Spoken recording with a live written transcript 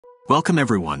Welcome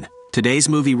everyone. Today's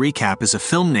movie recap is a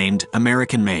film named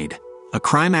American Made, a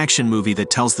crime-action movie that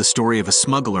tells the story of a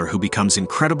smuggler who becomes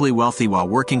incredibly wealthy while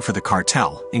working for the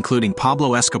cartel, including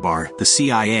Pablo Escobar, the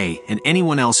CIA, and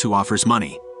anyone else who offers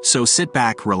money. So sit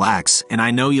back, relax, and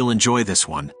I know you'll enjoy this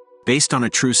one. Based on a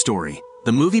true story,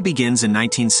 the movie begins in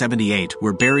 1978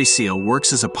 where Barry Seal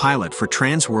works as a pilot for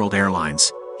Trans World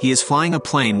Airlines. He is flying a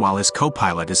plane while his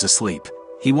co-pilot is asleep.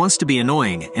 He wants to be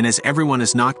annoying, and as everyone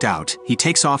is knocked out, he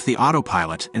takes off the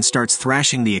autopilot and starts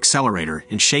thrashing the accelerator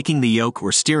and shaking the yoke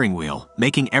or steering wheel,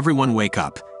 making everyone wake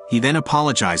up. He then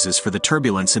apologizes for the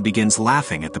turbulence and begins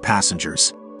laughing at the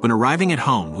passengers. When arriving at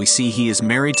home, we see he is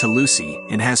married to Lucy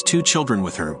and has 2 children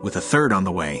with her, with a third on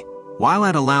the way. While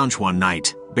at a lounge one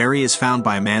night, Barry is found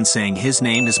by a man saying his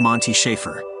name is Monty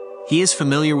Schaefer. He is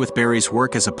familiar with Barry's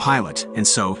work as a pilot, and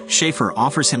so, Schaefer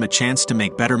offers him a chance to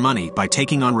make better money by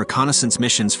taking on reconnaissance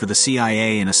missions for the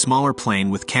CIA in a smaller plane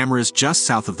with cameras just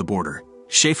south of the border.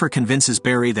 Schaefer convinces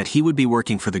Barry that he would be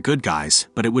working for the good guys,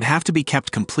 but it would have to be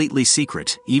kept completely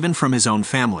secret, even from his own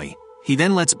family. He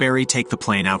then lets Barry take the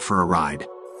plane out for a ride.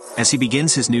 As he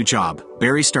begins his new job,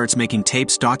 Barry starts making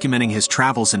tapes documenting his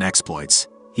travels and exploits.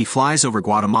 He flies over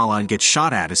Guatemala and gets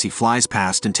shot at as he flies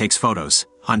past and takes photos.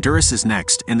 Honduras is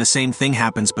next, and the same thing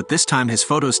happens, but this time his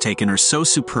photos taken are so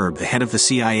superb the head of the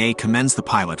CIA commends the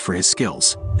pilot for his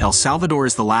skills. El Salvador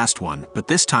is the last one, but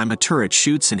this time a turret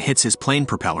shoots and hits his plane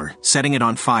propeller, setting it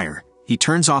on fire. He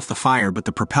turns off the fire, but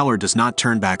the propeller does not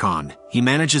turn back on. He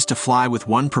manages to fly with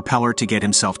one propeller to get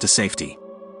himself to safety.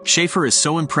 Schaefer is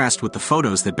so impressed with the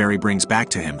photos that Barry brings back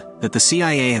to him, that the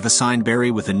CIA have assigned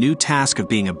Barry with a new task of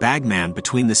being a bagman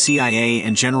between the CIA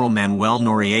and General Manuel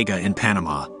Noriega in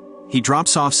Panama. He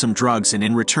drops off some drugs and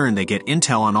in return they get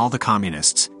intel on all the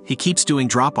communists. He keeps doing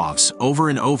drop-offs over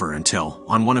and over until,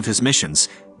 on one of his missions,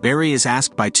 Barry is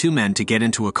asked by 2 men to get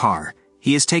into a car.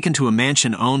 He is taken to a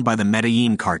mansion owned by the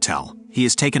Medellín Cartel. He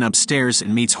is taken upstairs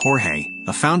and meets Jorge,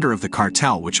 a founder of the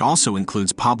cartel, which also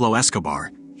includes Pablo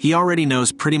Escobar. He already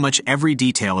knows pretty much every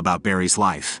detail about Barry's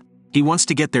life. He wants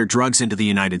to get their drugs into the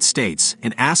United States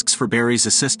and asks for Barry's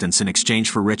assistance in exchange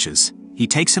for riches. He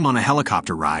takes him on a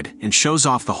helicopter ride and shows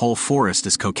off the whole forest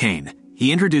as cocaine.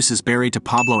 He introduces Barry to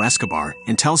Pablo Escobar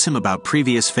and tells him about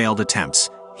previous failed attempts.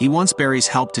 He wants Barry's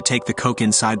help to take the coke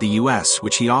inside the US,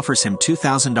 which he offers him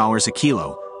 $2,000 a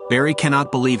kilo. Barry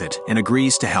cannot believe it and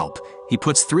agrees to help. He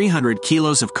puts 300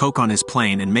 kilos of coke on his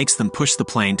plane and makes them push the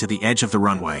plane to the edge of the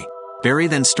runway. Barry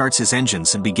then starts his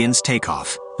engines and begins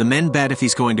takeoff. The men bet if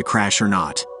he's going to crash or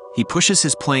not. He pushes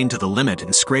his plane to the limit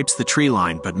and scrapes the tree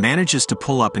line but manages to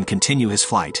pull up and continue his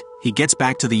flight. He gets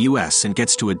back to the US and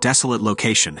gets to a desolate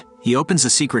location. He opens a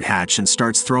secret hatch and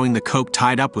starts throwing the coke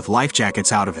tied up with life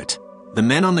jackets out of it. The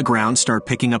men on the ground start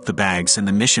picking up the bags and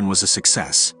the mission was a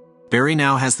success. Barry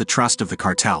now has the trust of the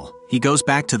cartel. He goes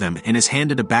back to them and is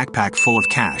handed a backpack full of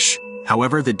cash.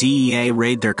 However, the DEA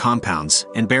raid their compounds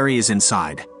and Barry is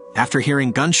inside. After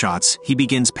hearing gunshots, he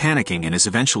begins panicking and is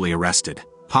eventually arrested.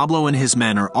 Pablo and his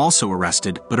men are also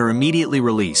arrested but are immediately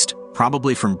released,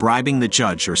 probably from bribing the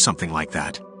judge or something like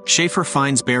that. Schaefer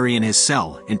finds Barry in his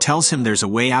cell and tells him there's a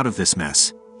way out of this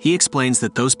mess. He explains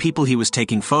that those people he was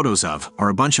taking photos of are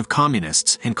a bunch of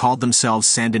communists and called themselves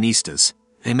Sandinistas.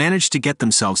 They managed to get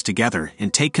themselves together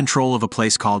and take control of a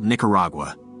place called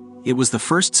Nicaragua. It was the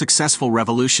first successful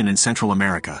revolution in Central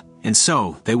America, and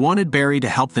so, they wanted Barry to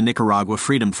help the Nicaragua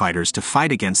freedom fighters to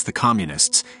fight against the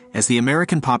communists. As the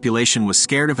American population was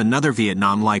scared of another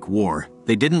Vietnam-like war,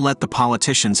 they didn't let the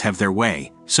politicians have their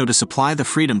way, so to supply the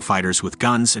freedom fighters with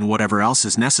guns and whatever else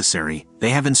is necessary,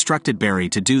 they have instructed Barry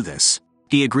to do this.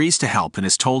 He agrees to help and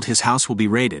is told his house will be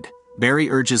raided. Barry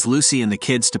urges Lucy and the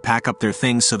kids to pack up their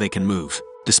things so they can move.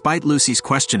 Despite Lucy's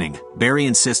questioning, Barry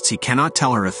insists he cannot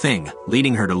tell her a thing,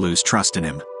 leading her to lose trust in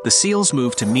him. The SEALs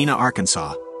move to Mena,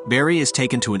 Arkansas. Barry is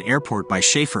taken to an airport by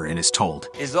Schaefer and is told,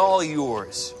 "Is all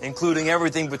yours, including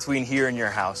everything between here and your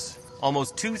house.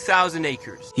 Almost 2,000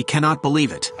 acres. He cannot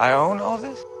believe it. I own all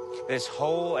this? This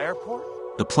whole airport?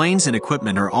 The planes and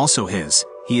equipment are also his.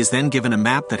 He is then given a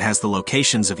map that has the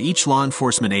locations of each law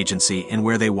enforcement agency and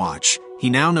where they watch.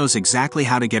 He now knows exactly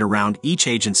how to get around each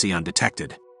agency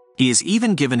undetected. He is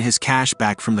even given his cash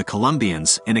back from the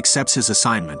Colombians and accepts his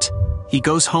assignment. He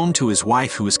goes home to his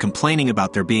wife who is complaining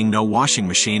about there being no washing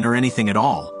machine or anything at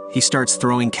all. He starts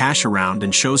throwing cash around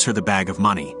and shows her the bag of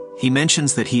money. He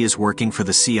mentions that he is working for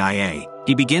the CIA.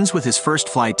 He begins with his first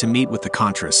flight to meet with the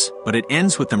Contras, but it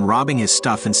ends with them robbing his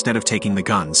stuff instead of taking the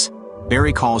guns.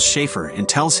 Barry calls Schaefer and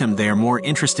tells him they are more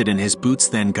interested in his boots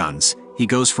than guns. He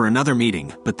goes for another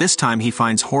meeting, but this time he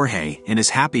finds Jorge and is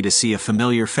happy to see a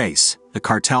familiar face. The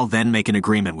cartel then make an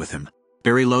agreement with him.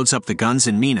 Barry loads up the guns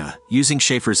in Mina. Using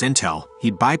Schaefer's intel,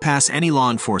 he'd bypass any law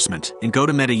enforcement and go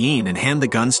to Medellín and hand the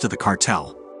guns to the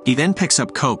cartel. He then picks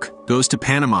up coke, goes to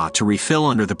Panama to refill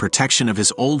under the protection of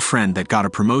his old friend that got a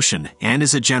promotion and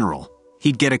is a general.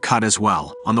 He'd get a cut as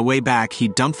well. On the way back,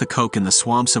 he'd dump the coke in the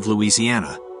swamps of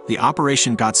Louisiana. The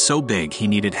operation got so big he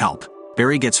needed help.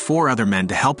 Barry gets 4 other men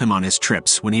to help him on his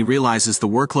trips when he realizes the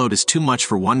workload is too much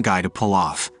for one guy to pull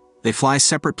off. They fly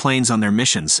separate planes on their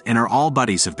missions and are all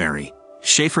buddies of Barry.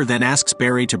 Schaefer then asks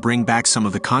Barry to bring back some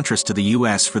of the Contras to the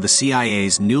US for the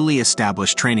CIA's newly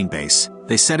established training base.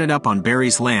 They set it up on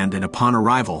Barry's land, and upon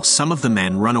arrival, some of the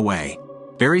men run away.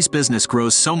 Barry's business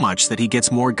grows so much that he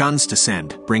gets more guns to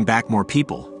send, bring back more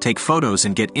people, take photos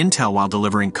and get intel while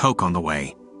delivering coke on the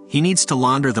way. He needs to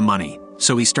launder the money,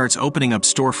 so he starts opening up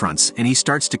storefronts and he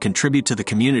starts to contribute to the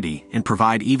community and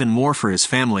provide even more for his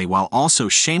family while also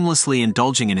shamelessly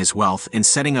indulging in his wealth and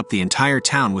setting up the entire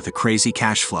town with a crazy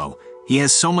cash flow. He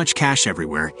has so much cash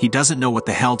everywhere, he doesn't know what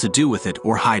the hell to do with it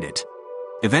or hide it.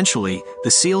 Eventually,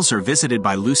 the SEALs are visited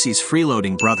by Lucy's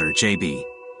freeloading brother, JB.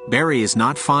 Barry is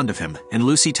not fond of him, and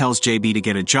Lucy tells JB to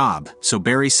get a job, so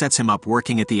Barry sets him up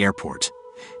working at the airport.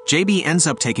 JB ends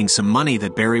up taking some money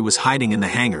that Barry was hiding in the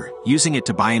hangar, using it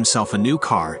to buy himself a new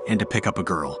car and to pick up a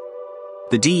girl.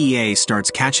 The DEA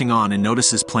starts catching on and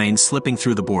notices planes slipping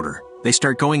through the border. They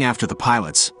start going after the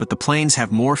pilots, but the planes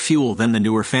have more fuel than the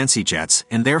newer fancy jets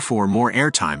and therefore more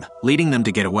airtime, leading them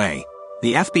to get away.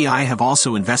 The FBI have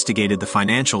also investigated the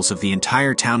financials of the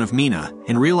entire town of Mina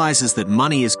and realizes that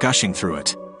money is gushing through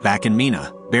it. Back in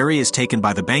Mina, Barry is taken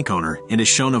by the bank owner and is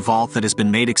shown a vault that has been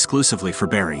made exclusively for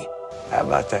Barry. How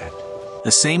about that?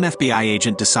 The same FBI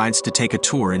agent decides to take a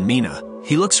tour in Mina.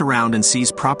 He looks around and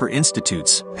sees proper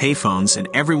institutes, payphones, and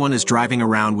everyone is driving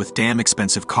around with damn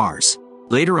expensive cars.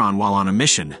 Later on, while on a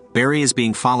mission, Barry is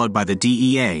being followed by the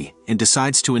DEA and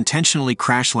decides to intentionally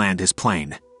crash land his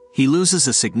plane. He loses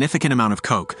a significant amount of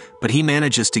coke, but he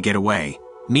manages to get away.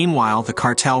 Meanwhile, the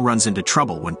cartel runs into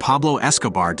trouble when Pablo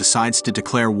Escobar decides to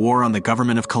declare war on the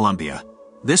government of Colombia.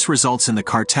 This results in the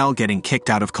cartel getting kicked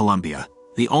out of Colombia.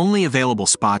 The only available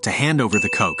spot to hand over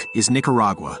the coke is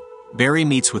Nicaragua. Barry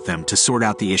meets with them to sort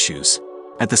out the issues.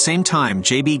 At the same time,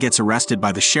 JB gets arrested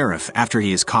by the sheriff after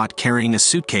he is caught carrying a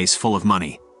suitcase full of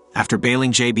money. After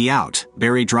bailing JB out,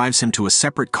 Barry drives him to a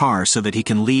separate car so that he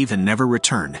can leave and never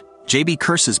return. JB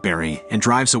curses Barry and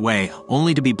drives away,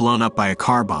 only to be blown up by a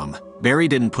car bomb. Barry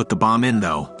didn't put the bomb in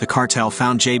though. The cartel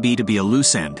found JB to be a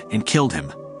loose end and killed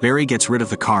him. Barry gets rid of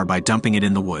the car by dumping it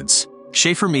in the woods.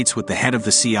 Schaefer meets with the head of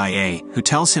the CIA, who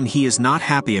tells him he is not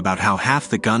happy about how half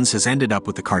the guns has ended up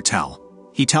with the cartel.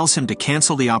 He tells him to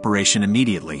cancel the operation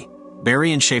immediately.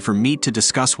 Barry and Schaefer meet to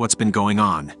discuss what's been going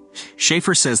on.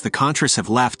 Schaefer says the Contras have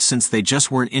left since they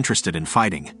just weren't interested in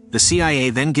fighting. The CIA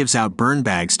then gives out burn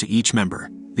bags to each member.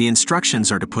 The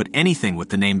instructions are to put anything with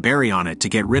the name Barry on it to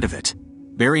get rid of it.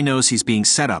 Barry knows he's being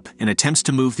set up and attempts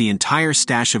to move the entire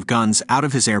stash of guns out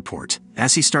of his airport.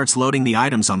 As he starts loading the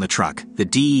items on the truck, the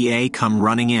DEA come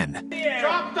running in.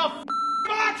 Drop the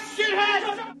box,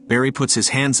 shithead! Barry puts his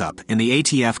hands up and the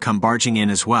ATF come barging in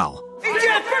as well. Put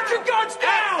your guns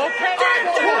down! Stand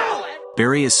down!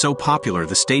 Barry is so popular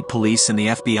the state police and the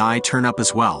FBI turn up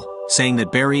as well, saying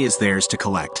that Barry is theirs to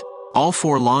collect. All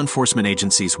 4 law enforcement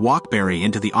agencies walk Barry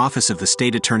into the office of the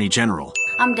state attorney general.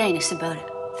 I'm Dana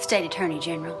Sabota, State Attorney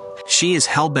General. She is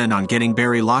hell-bent on getting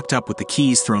Barry locked up with the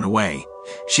keys thrown away.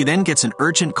 She then gets an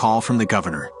urgent call from the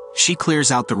governor. She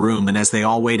clears out the room, and as they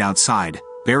all wait outside,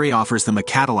 Barry offers them a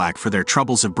Cadillac for their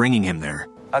troubles of bringing him there.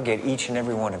 I'll get each and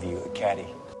every one of you a caddy.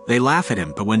 They laugh at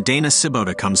him, but when Dana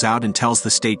Sabota comes out and tells the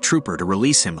state trooper to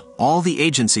release him, all the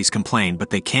agencies complain, but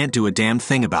they can't do a damn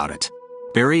thing about it.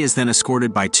 Barry is then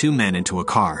escorted by 2 men into a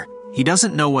car. He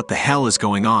doesn't know what the hell is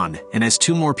going on, and as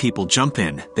 2 more people jump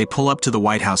in, they pull up to the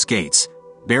White House gates.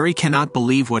 Barry cannot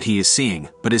believe what he is seeing,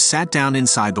 but is sat down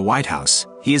inside the White House.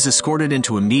 He is escorted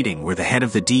into a meeting where the head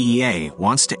of the DEA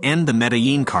wants to end the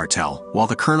Medellín Cartel, while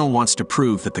the colonel wants to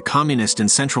prove that the communists in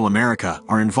Central America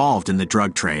are involved in the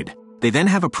drug trade. They then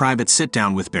have a private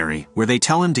sit-down with Barry, where they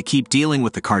tell him to keep dealing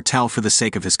with the cartel for the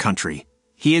sake of his country.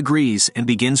 He agrees and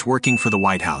begins working for the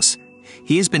White House.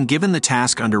 He has been given the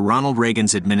task under Ronald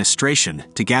Reagan's administration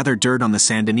to gather dirt on the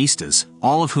Sandinistas,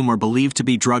 all of whom are believed to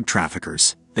be drug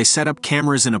traffickers. They set up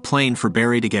cameras in a plane for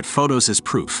Barry to get photos as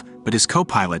proof, but his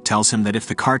co-pilot tells him that if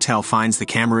the cartel finds the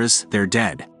cameras, they're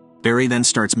dead. Barry then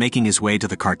starts making his way to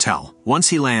the cartel. Once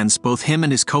he lands, both him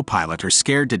and his co-pilot are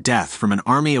scared to death from an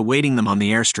army awaiting them on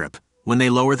the airstrip. When they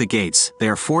lower the gates, they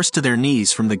are forced to their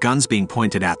knees from the guns being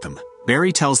pointed at them.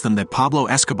 Barry tells them that Pablo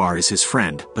Escobar is his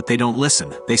friend, but they don't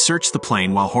listen. They search the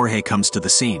plane while Jorge comes to the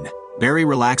scene. Barry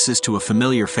relaxes to a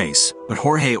familiar face, but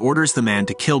Jorge orders the man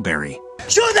to kill Barry.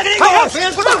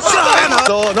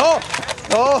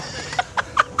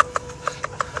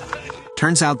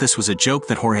 Turns out this was a joke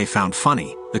that Jorge found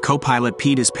funny. The co-pilot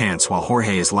peed his pants while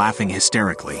Jorge is laughing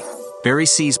hysterically. Barry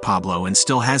sees Pablo and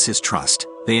still has his trust.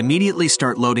 They immediately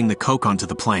start loading the coke onto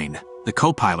the plane. The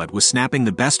co-pilot was snapping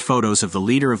the best photos of the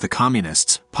leader of the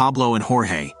communists, Pablo and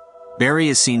Jorge. Barry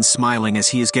is seen smiling as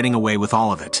he is getting away with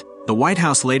all of it. The White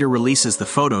House later releases the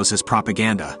photos as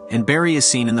propaganda, and Barry is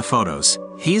seen in the photos.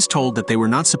 He is told that they were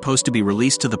not supposed to be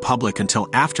released to the public until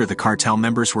after the cartel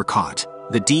members were caught.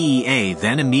 The DEA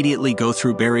then immediately go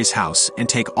through Barry's house and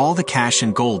take all the cash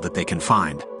and gold that they can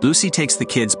find. Lucy takes the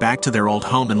kids back to their old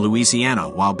home in Louisiana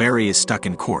while Barry is stuck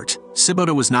in court.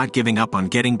 Sibota was not giving up on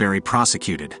getting Barry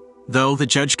prosecuted. Though the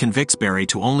judge convicts Barry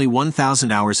to only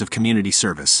 1,000 hours of community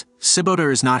service,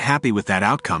 Sibota is not happy with that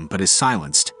outcome but is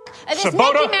silenced. This Mickey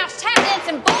Mouse tap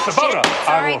dancing bullshit. Sibota,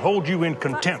 I will hold you in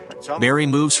contempt. Barry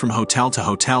moves from hotel to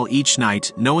hotel each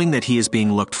night, knowing that he is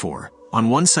being looked for. On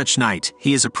one such night,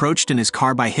 he is approached in his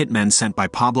car by hitmen sent by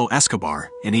Pablo Escobar,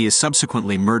 and he is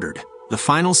subsequently murdered. The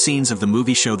final scenes of the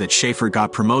movie show that Schaefer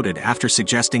got promoted after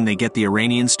suggesting they get the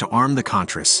Iranians to arm the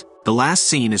Contras. The last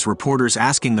scene is reporters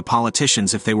asking the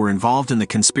politicians if they were involved in the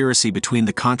conspiracy between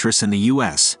the Contras and the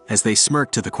US, as they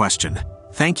smirk to the question.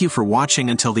 Thank you for watching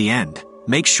until the end.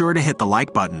 Make sure to hit the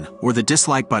like button or the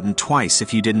dislike button twice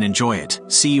if you didn't enjoy it.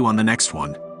 See you on the next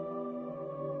one.